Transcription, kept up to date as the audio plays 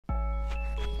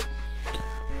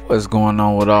What's going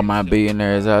on with all my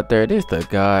billionaires out there? This the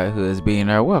guy Hoods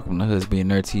Billionaire. Welcome to Hoods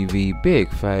Billionaire TV.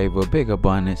 Big favor, big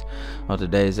abundance. On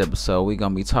today's episode, we're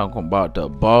gonna be talking about the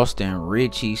Boston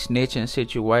Richey snitching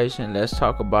situation. Let's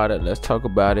talk about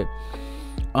it.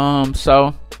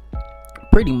 So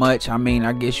pretty much,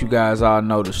 I guess you guys all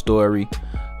know the story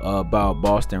about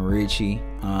Boston Richey,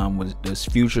 with this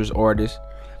futures artist,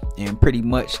 and pretty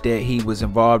much that he was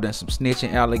involved in some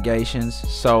snitching allegations.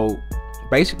 So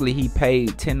basically, he paid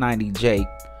 1090 Jake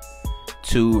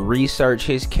to research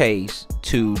his case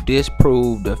to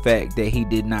disprove the fact that he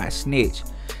did not snitch.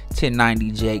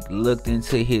 1090 Jake looked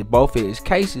into both of his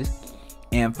cases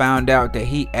and found out that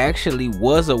he actually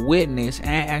was a witness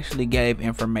and actually gave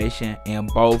information in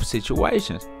both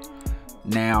situations.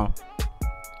 Now,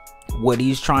 what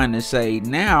he's trying to say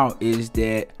now is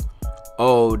that,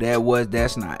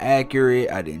 that's not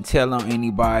accurate. I didn't tell on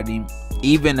anybody.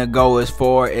 Even to go as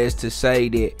far as to say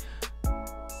that,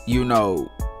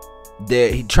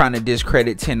 that he trying to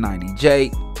discredit 1090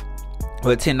 Jake.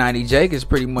 But 1090 Jake is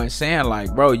pretty much saying,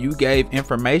 like, bro, you gave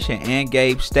information and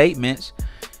gave statements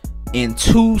in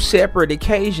two separate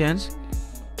occasions,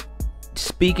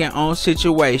 speaking on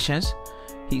situations.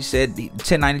 He said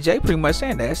 1090 Jake pretty much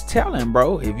saying that's telling,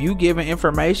 bro. If you giving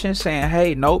information saying,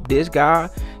 hey, nope, this guy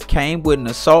came with an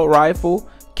assault rifle,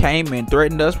 came and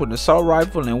threatened us with an assault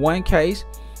rifle in one case,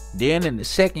 then in the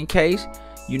second case,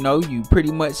 you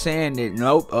pretty much saying that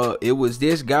nope, it was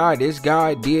this guy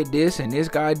did this and this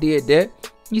guy did that.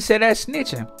 He said that's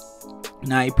snitching.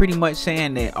 Now he pretty much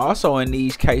saying that also in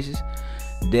these cases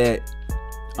that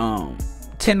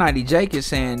 1090 Jake is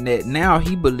saying that now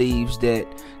he believes that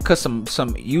because some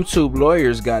YouTube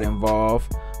lawyers got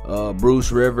involved,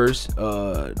 Bruce Rivers,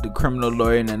 the criminal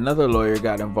lawyer, and another lawyer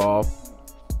got involved.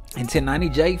 And 1090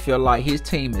 Jake feel like his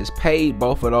team has paid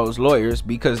both of those lawyers,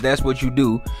 because that's what you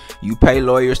do. You pay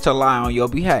lawyers to lie on your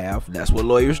behalf. That's what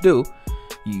lawyers do.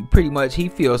 He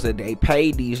feels that they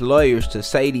paid these lawyers to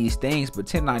say these things. But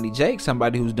 1090 Jake,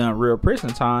 somebody who's done real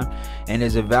prison time and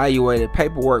has evaluated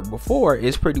paperwork before,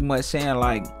 is pretty much saying,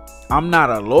 like, I'm not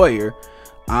a lawyer.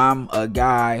 I'm a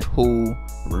guy who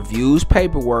reviews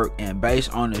paperwork, and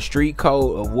based on the street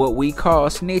code of what we call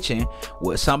snitching,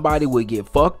 what somebody would get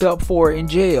fucked up for in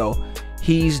jail,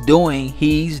 he's doing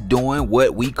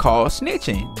what we call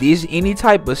snitching. These any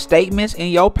type of statements in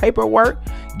your paperwork,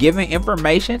 giving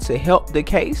information to help the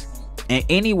case in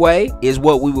any way, is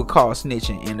what we would call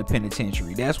snitching in the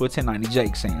penitentiary. That's what 1090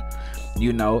 Jake saying.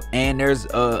 And there's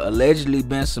allegedly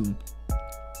been some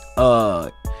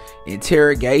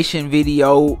interrogation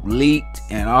video leaked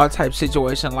and all type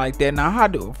situation like that. Now, how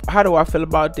do I feel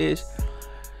about this?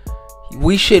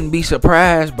 We shouldn't be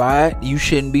surprised by it. You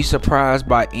shouldn't be surprised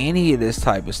by any of this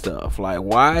type of stuff. Like,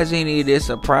 why is any of this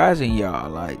surprising y'all?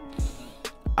 Like,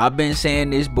 I've been saying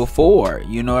this before,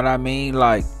 you know what I mean?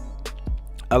 Like,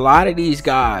 a lot of these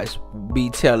guys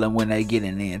be telling when they get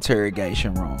in the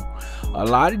interrogation room. A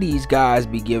lot of these guys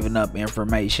be giving up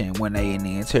information when they in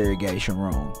the interrogation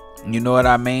room. You know what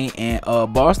I mean? And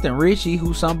Boston Richey,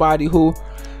 who's somebody who,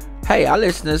 hey, I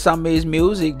listened to some of his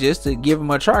music just to give him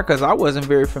a try, because I wasn't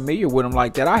very familiar with him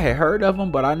like that. I had heard of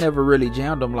him, but I never really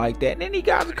jammed him like that. And then he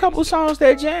got a couple songs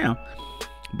that jam.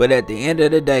 But at the end of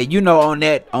the day, on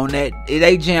that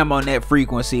they jam on that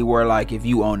frequency where, like, if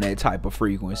you on that type of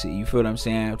frequency, you feel what I'm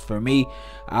saying? For me,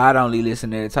 I'd only listen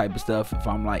to that type of stuff if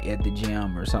I'm like at the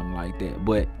gym or something like that.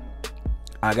 But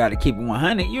I gotta keep it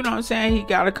 100. You know what I'm saying? He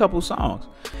got a couple songs.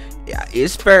 Yeah,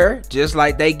 it's fair. Just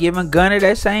like they giving Gunner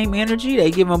that same energy,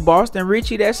 they giving Boston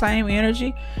Richey that same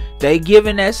energy. They gave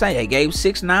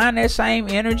 6ix9ine that same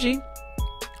energy.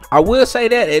 I will say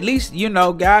that at least,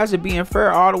 guys are being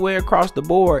fair all the way across the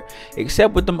board,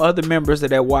 except with them other members of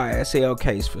that YSL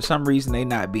case. For some reason, they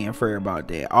not being fair about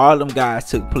that. All them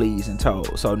guys took pleas and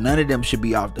told, so none of them should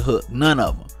be off the hook. None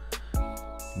of them.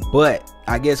 But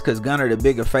I guess because Gunner the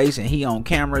bigger face and he on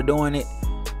camera doing it,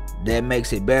 that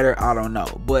makes it better. I don't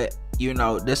know. But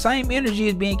the same energy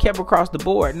is being kept across the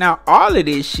board. Now, all of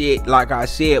this shit, like I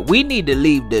said, we need to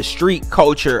leave the street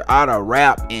culture out of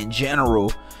rap in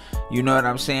general. You know what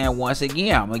I'm saying? Once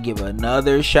again, I'm gonna give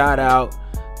another shout out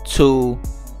to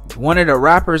one of the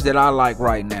rappers that I like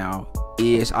right now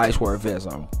is Icewear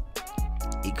Vezzo,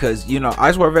 because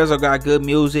Icewear Vezzo got good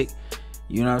music.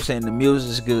 You know what I'm saying? The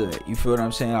music's good. You feel what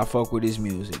I'm saying? I fuck with his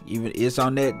music. Even it's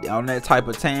on that type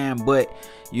of time, but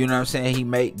you know what I'm saying? He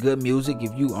make good music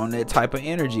if you on that type of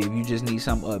energy, if you just need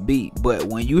some upbeat. But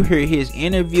when you hear his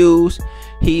interviews,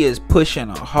 he is pushing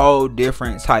a whole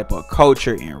different type of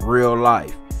culture in real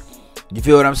life. You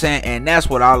feel what I'm saying? And that's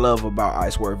what I love about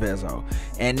Icewear Vezzo.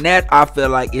 And that, I feel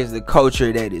like, is the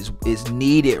culture that is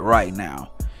needed right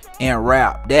now in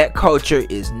rap. That culture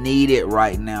is needed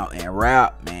right now in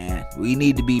rap, man. We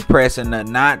need to be pressing the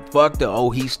not fuck the oh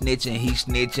he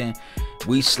snitching.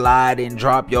 We slide and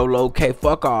drop your location.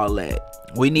 Fuck all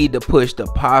that. We need to push the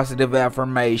positive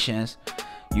affirmations.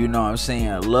 You know what I'm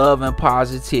saying? Love and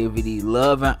positivity.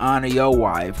 Love and honor your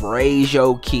wife. Raise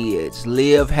your kids.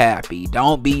 Live happy.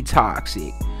 Don't be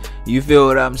toxic. You feel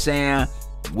what I'm saying?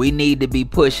 We need to be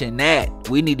pushing that.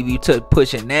 We need to be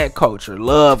pushing that culture.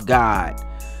 Love God.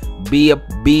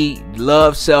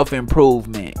 Love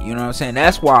self-improvement. You know what I'm saying?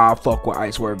 That's why I fuck with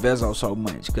Icewear Vezo so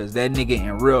much, because that nigga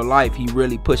in real life, he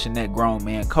really pushing that grown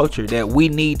man culture that we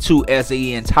need to, as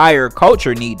the entire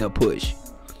culture, need to push.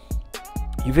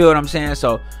 You feel what I'm saying?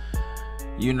 So,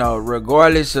 you know,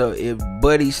 regardless of if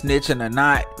Buddy snitching or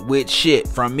not, with shit,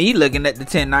 from me looking at the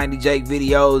 1090 Jake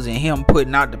videos and him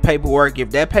putting out the paperwork,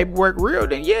 if that paperwork real,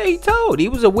 then yeah, he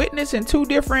was a witness in 2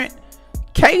 different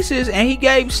cases, and he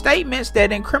gave statements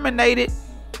that incriminated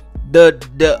the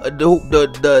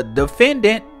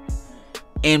defendant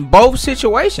in both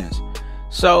situations.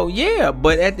 So yeah,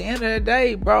 but at the end of the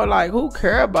day, bro, like, who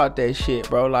care about that shit,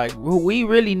 bro? Like, we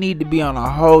really need to be on a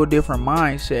whole different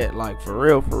mindset, like, for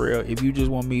real, if you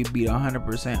just want me to be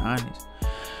 100% honest.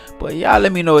 But y'all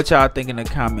let me know what y'all think in the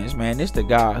comments, man. This the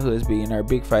God Hoods Billionaire.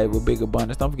 Big favor, big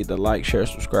abundance. Don't forget to like, share,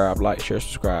 subscribe. Like, share,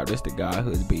 subscribe. This the God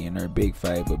Hoods Billionaire. Big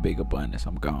favor, big abundance.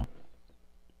 I'm gone.